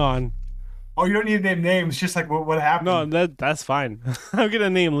 Leon. Oh, you don't need to name names. Just like what happened. No, that's fine. I'm gonna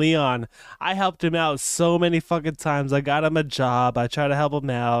name Leon. I helped him out so many fucking times. I got him a job. I try to help him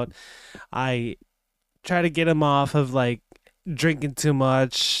out. I try to get him off of like drinking too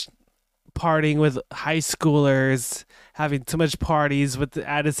much, partying with high schoolers, having too much parties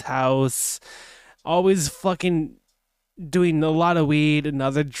at his house, always fucking doing a lot of weed and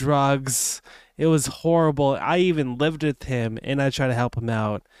other drugs. It was horrible. I even lived with him and I tried to help him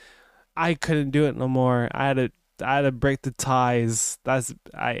out. I couldn't do it no more. I had to break the ties.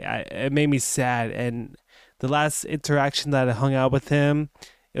 It made me sad. And the last interaction that I hung out with him,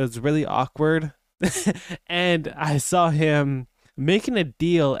 it was really awkward. And I saw him making a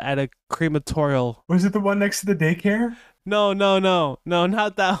deal at a crematorial. Was it the one next to the daycare? No, not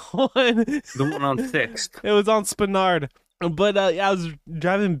that one. The one on 6th. It was on Spinard. But I was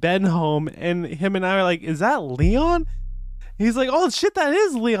driving Ben home, and him and I were like, is that Leon? He's like, oh, shit, that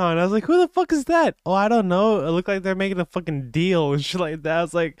is Leon. I was like, who the fuck is that? Oh, I don't know. It looked like they're making a fucking deal and shit like that. I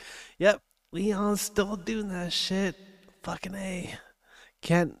was like, yep, Leon's still doing that shit. Fucking A.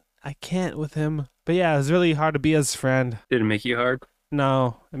 I can't with him. But yeah, it was really hard to be his friend. Did it make you hard?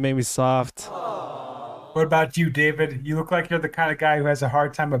 No, it made me soft. What about you, David? You look like you're the kind of guy who has a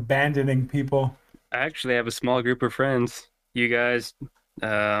hard time abandoning people. I actually have a small group of friends. You guys,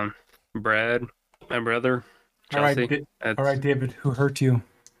 Brad, my brother, Chelsea. All right, David. Who hurt you?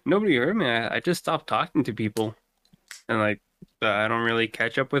 Nobody hurt me. I just stopped talking to people. And I don't really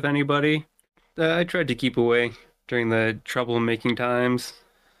catch up with anybody. I tried to keep away during the troublemaking times.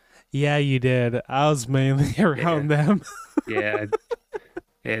 Yeah, you did. I was mainly around them. Yeah.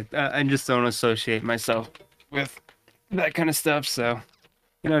 I just don't associate myself with that kind of stuff. So,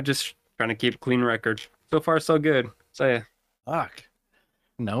 just trying to keep a clean record. So far, so good. So, yeah. Fuck.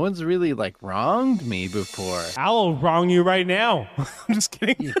 No one's really wronged me before. I'll wrong you right now. I'm just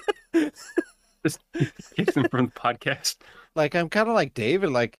kidding. Just kicks them from the podcast. I'm kind of like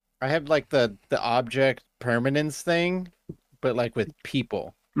David. I have the object permanence thing, but with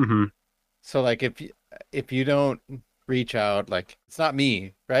people. Mm-hmm. So if you don't reach out, it's not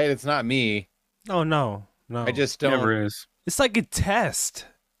me, right? It's not me. Oh no. I just don't. Never is. It's like a test.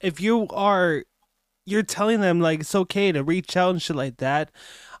 If you're telling them it's okay to reach out and shit like that,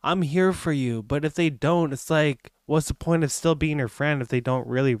 I'm here for you. But if they don't, it's what's the point of still being your friend if they don't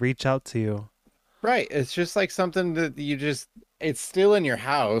really reach out to you? Right. It's just something that it's still in your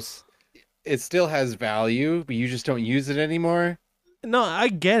house. It still has value, but you just don't use it anymore. No, I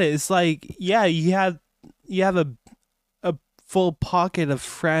get it. It's yeah, you have a full pocket of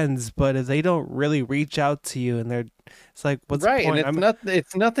friends, but if they don't really reach out to you and it's what's right, the point? And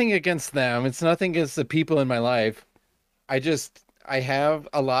it's nothing against them. It's nothing against the people in my life. I have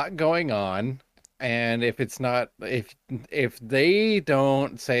a lot going on, and if they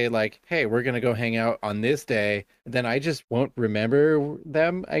don't say hey, we're gonna go hang out on this day, then I just won't remember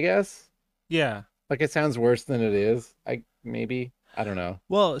them, I guess. Yeah. It sounds worse than it is. Maybe. I don't know.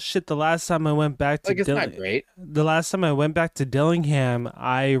 Well, shit, the last time I went back to Like, it's not great. the last time I went back to Dillingham,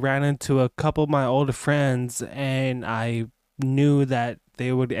 I ran into a couple of my old friends, and I knew that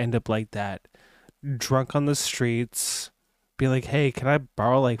they would end up like that, drunk on the streets, be like, "Hey, can I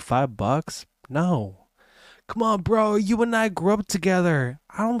borrow like $5?" No. Come on, bro. You and I grew up together.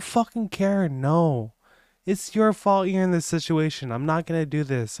 I don't fucking care. No. It's your fault you're in this situation. I'm not gonna do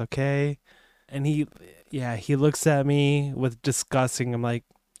this, okay? And he looks at me with disgusting. I'm like,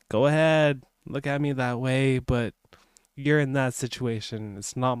 go ahead, look at me that way, but you're in that situation.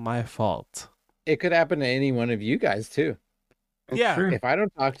 It's not my fault. It could happen to any one of you guys too. Yeah. True. If I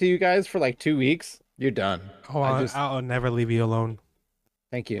don't talk to you guys for like 2 weeks, you're done. Oh, I'll never leave you alone.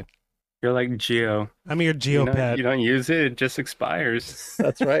 Thank you. You're like Geo. I'm your You geopet. don't use it, it just expires.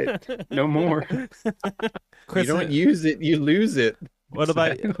 That's right. No more. Chris, You don't use it, you lose it.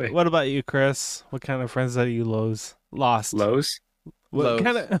 Exactly. what about you, Chris? What kind of friends that you lost? Lowe's? What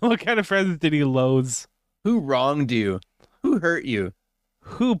kind of friends did you lose? Who wronged you? Who hurt you?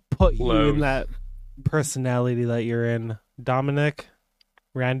 Who put you in Lowe's. that personality that you're in? Dominic?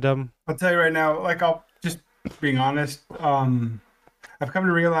 Random? I'll tell you right now, like I'll just being honest, I've come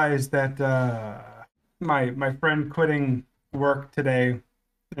to realize that my friend quitting work today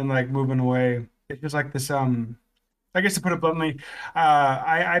and like moving away, it's just like this I guess to put it bluntly,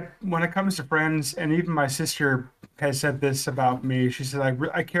 I when it comes to friends, and even my sister has said this about me. She said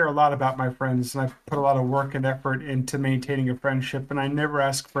I care a lot about my friends, and I put a lot of work and effort into maintaining a friendship, and I never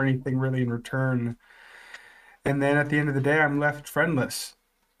ask for anything really in return. And then at the end of the day, I'm left friendless.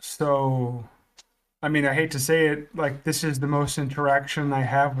 So, I mean, I hate to say it, like this is the most interaction I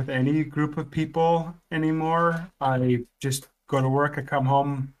have with any group of people anymore. I just go to work, I come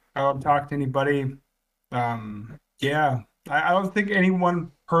home, I don't talk to anybody. Yeah, I don't think any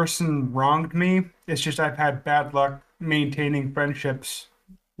one person wronged me. It's just I've had bad luck maintaining friendships.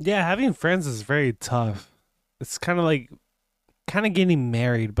 Yeah, having friends is very tough. It's kind of getting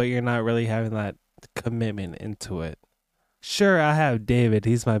married, but you're not really having that commitment into it. Sure, I have David.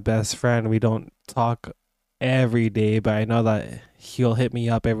 He's my best friend. We don't talk every day, but I know that he'll hit me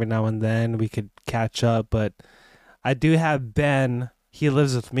up every now and then. We could catch up, but I do have Ben. He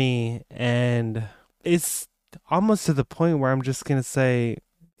lives with me, and it's almost to the point where I'm just gonna say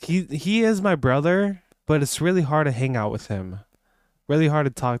he is my brother, but it's really hard to hang out with him. Really hard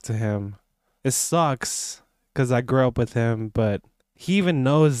to talk to him. It sucks because I grew up with him, but he even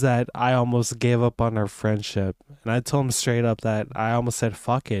knows that I almost gave up on our friendship. And I told him straight up that I almost said,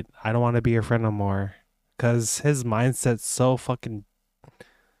 fuck it. I don't want to be your friend no more. Because his mindset's so fucking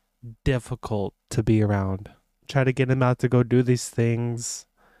difficult to be around. Try to get him out to go do these things,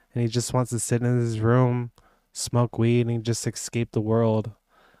 and he just wants to sit in his room, smoke weed, and just escape the world.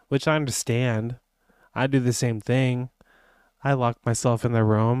 Which I understand. I do the same thing. I lock myself in the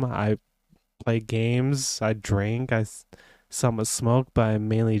room. I play games. I drink. I somewhat smoke, but I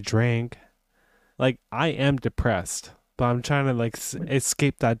mainly drink. Like, I am depressed, but I'm trying to like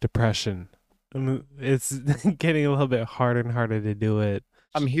escape that depression. And it's getting a little bit harder and harder to do it.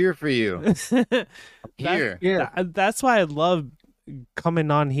 I'm here for you. Here. That's why I love coming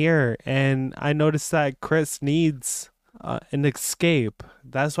on here, and I noticed that Chris needs an escape.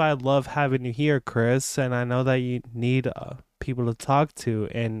 That's why I love having you here, Chris, and I know that you need people to talk to,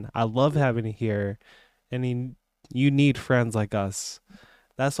 and I love having you here, and you need friends like us.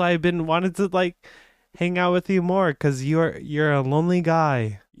 That's why I've been wanting to like hang out with you more, because you're a lonely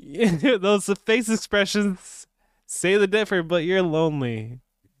guy. Those face expressions say the difference, but you're lonely.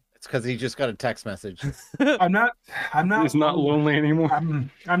 It's because he just got a text message. I'm not He's not lonely anymore. I'm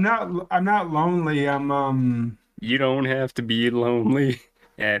not lonely. You don't have to be lonely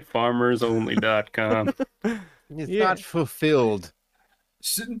at farmersonly.com. It's not fulfilled.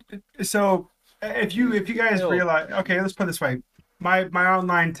 So if you guys realize, okay, let's put it this way. My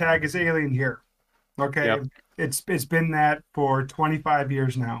online tag is Alien here. Okay. Yep. It's been that for 25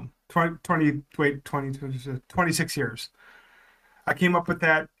 years now. 26 years. I came up with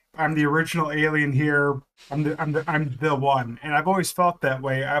that. I'm the original alien here. I'm the one. And I've always felt that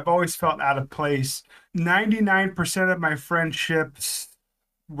way. I've always felt out of place. 99% of my friendships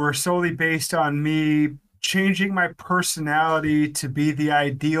were solely based on me changing my personality to be the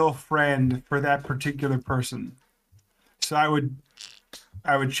ideal friend for that particular person. So I would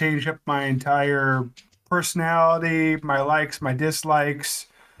change up my entire personality, my likes, my dislikes,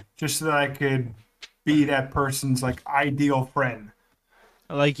 just so that I could be that person's like ideal friend.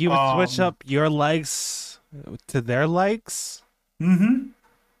 Like you would switch up your likes to their likes? Mm-hmm.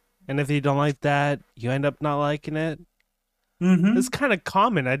 And if you don't like that, you end up not liking it? Mm-hmm. It's kind of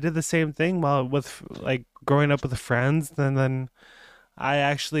common. I did the same thing while with like growing up with friends, and then I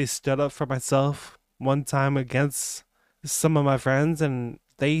actually stood up for myself one time against some of my friends, and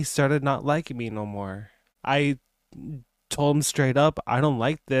they started not liking me no more. I told them straight up, I don't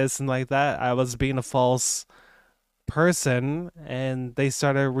like this and like that. I was being a false person, and they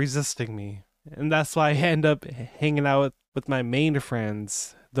started resisting me. And that's why I end up hanging out with my main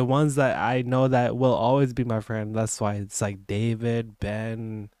friends, the ones that I know that will always be my friend. That's why it's like David,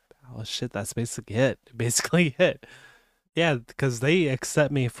 Ben. Oh shit, that's basically it. Basically it. Yeah, because they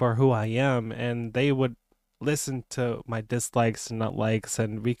accept me for who I am, and they would listen to my dislikes and not likes,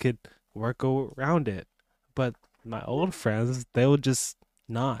 and we could work around it. But my old friends, they would just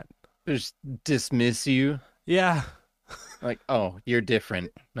not. Just dismiss you. Yeah, Like, oh, you're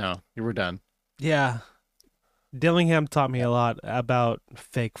different. No, you were done. yeah. Dillingham taught me a lot about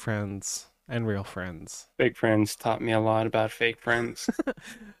fake friends and real friends. Fake friends taught me a lot about fake friends.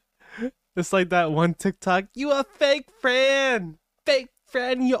 It's like that one TikTok, you a fake friend! Fake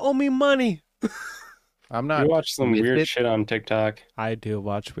friend, you owe me money! I'm not. You watch some with weird it. shit on TikTok. I do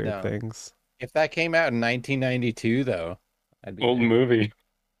watch weird No. things. If that came out in 1992, though, I'd be Old there. movie.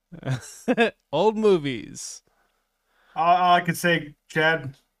 Old movies. All I can say,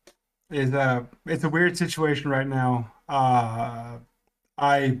 Chad, is it's a weird situation right now.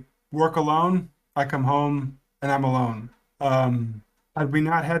 I work alone. I come home and I'm alone. Had we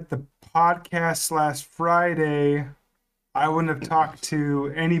not had the podcast last Friday, I wouldn't have talked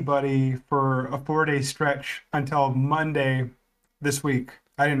to anybody for a 4-day stretch until Monday this week.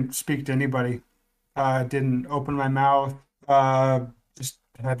 I didn't speak to anybody. Didn't open my mouth. Just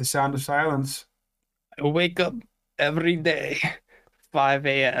had the sound of silence. I wake up every day, 5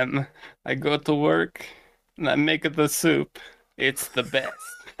 a.m. I go to work and I make the soup. It's the best.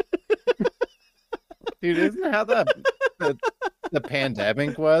 Dude, isn't that how the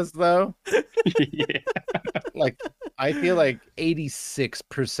pandemic was, though? Yeah. Like, I feel like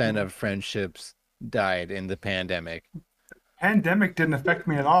 86% of friendships died in the pandemic. Pandemic didn't affect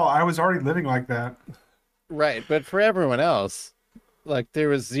me at all. I was already living like that. Right, but for everyone else, like, there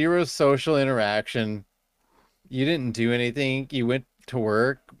was zero social interaction. You didn't do anything. You went to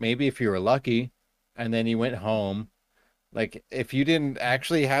work, maybe if you were lucky, and then you went home. Like, if you didn't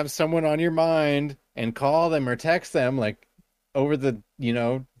actually have someone on your mind and call them or text them, like, over the,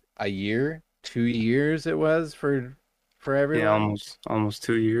 a year, 2 years it was for everyone. Yeah, almost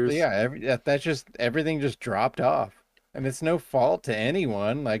 2 years. So yeah, everything just dropped off. And it's no fault to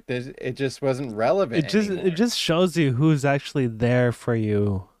anyone. Like, it just wasn't relevant anymore. It just shows you who's actually there for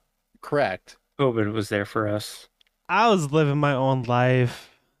you. Correct. COVID was there for us. I was living my own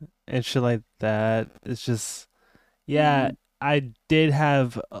life and shit like that. It's just, yeah, I did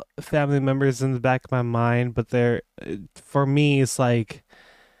have family members in the back of my mind, but for me, it's like,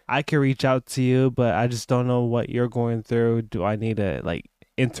 I can reach out to you, but I just don't know what you're going through. Do I need to like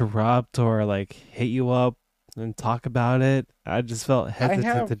interrupt or like hit you up and talk about it? I just felt hesitant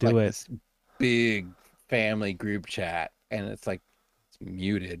I have to do it. this big family group chat, and it's like it's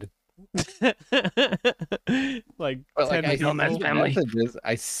muted. Like, But 10 like I see people. that's family. messages,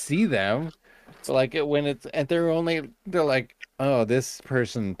 I see them. So like when it's and they're like, oh, this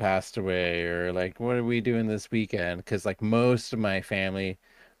person passed away, or like, what are we doing this weekend? Because like most of my family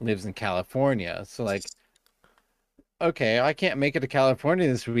lives in California, so like, okay, I can't make it to California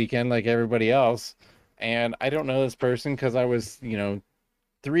this weekend like everybody else, and I don't know this person because I was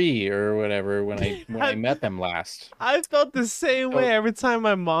 3 or whatever when I met them last. I felt the same way every time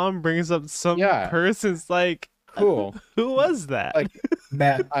my mom brings up some Yeah. person's like, Cool. who was that? Like,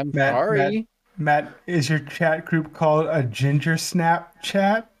 Matt, I'm Matt, sorry. Matt, is your chat group called a Ginger Snap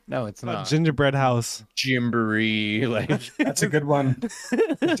chat? No, it's not. Gingerbread house. Gymboree, like That's a good one.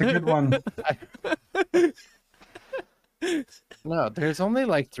 That's a good one. no, there's only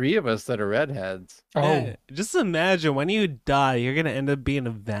like 3 of us that are redheads. Oh, Just imagine when you die, you're gonna end up being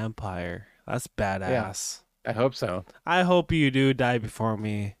a vampire. That's badass. I hope so. I hope you do die before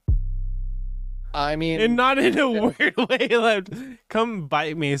me. I mean, And not in a weird way. Like, come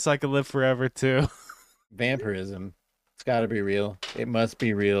bite me so I can live forever too. vampirism. It's got to be real. It must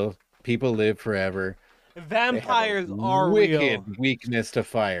be real. People live forever. They have a Vampires are wicked real. weakness to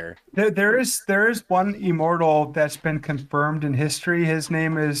fire. there is one immortal that's been confirmed in history. His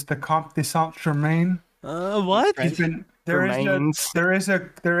name is the Comte de Saint Germain. What? He's been there Remains. there is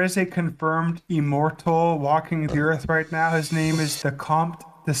a confirmed immortal walking the earth right now. His name is the Comte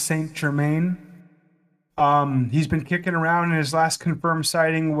de Saint Germain. He's been kicking around, and his last confirmed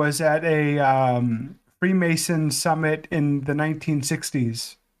sighting was at a Freemason summit in the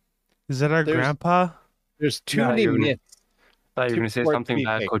 1960s. Is that our There's- grandpa? There's too No, many you're- myths, I thought you were Too going to say short to something be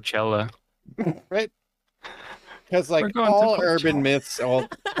about fake. Coachella. right? Because We're like going to all culture. urban myths, all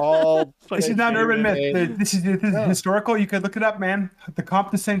This is not an urban myth. This is No. historical. You could look it up, man. The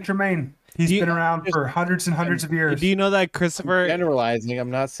Comte de Saint Germain. He's Do you- been around for hundreds and hundreds of years. Do you know that Christopher? Generalizing.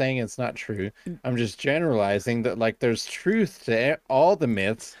 I'm not saying it's not true. I'm just generalizing that like there's truth to all the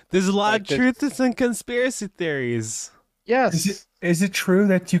myths. There's a lot Like of the- truth to some conspiracy theories. Yes. Is it true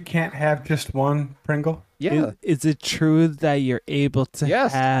that you can't have just one Pringle? Yeah. Is it true that you're able to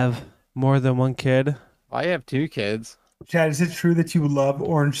Yes. have more than one kid? I have 2 kids. Chad, is it true that you love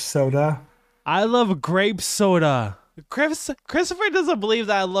orange soda? I love grape soda. Christopher doesn't believe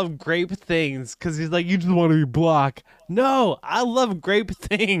that I love grape things because he's like, you just want to be black. No, I love grape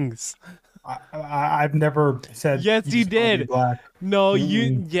things. I've never said. Yes, you just wanna be did. Black. No,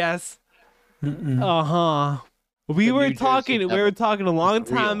 you yes. Uh-huh. We The were New talking Jersey we were talking a long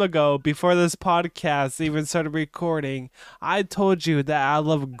It's real. time ago before this podcast even started recording. I told you that I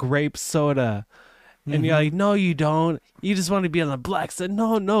love grape soda. And you're like, no, you don't. You just want to be on the black side.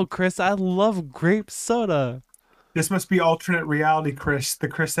 No, Chris, I love grape soda. This must be alternate reality, Chris. The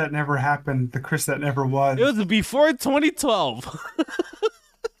Chris that never happened. The Chris that never was. It was before 2012.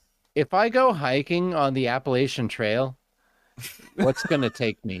 If I go hiking on the Appalachian Trail, what's gonna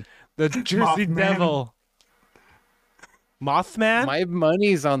take me? The Jersey Mothman. Devil. Mothman? My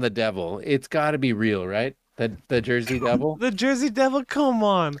money's on the devil. It's got to be real, right? The Jersey Devil. The Jersey Devil, come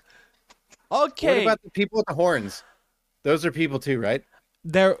on. What Okay. about the people with the horns? Those are people too, right?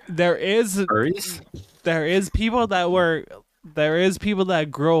 There is Furries? people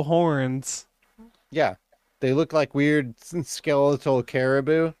that grow horns. Yeah, they look like weird skeletal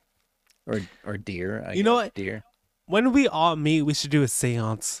caribou, or deer. I You know guess, what? Deer. When we all meet, we should do a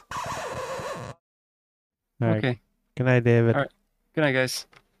seance. All right. Okay. Good night, David. All right. Good night, guys.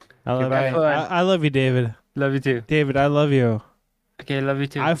 I love Goodbye. you. I love you, David. Love you too. David, I love you. Okay, love you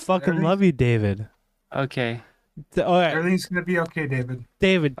too. I fucking love you, David. Okay. All right, Everything's gonna be okay, David.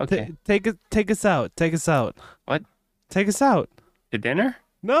 David, Okay. take us out. Take us out. What? Take us out. To dinner?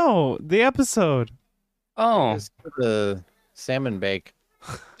 No, the episode. Oh, Just the salmon bake.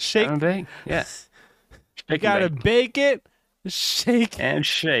 Shake. salmon bake? Yeah. You Shake and gotta bake. bake it. Shake. And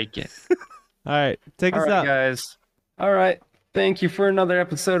shake it. All right, take All us right, out. guys. All right. Thank you for another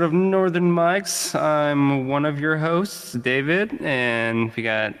episode of Northern Mics. I'm one of your hosts, David, and we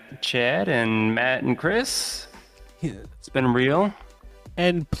got Chad and Matt and Chris. It's been real.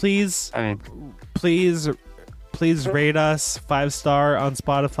 And please, I mean, please rate us 5-star on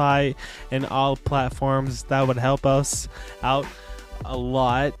Spotify and all platforms. That would help us out a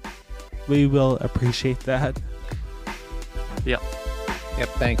lot. We will appreciate that. yeah. Yep.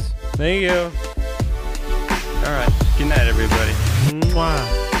 Thanks. Thank you. All right. Good night, everybody.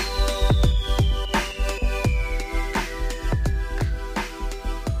 Mwah.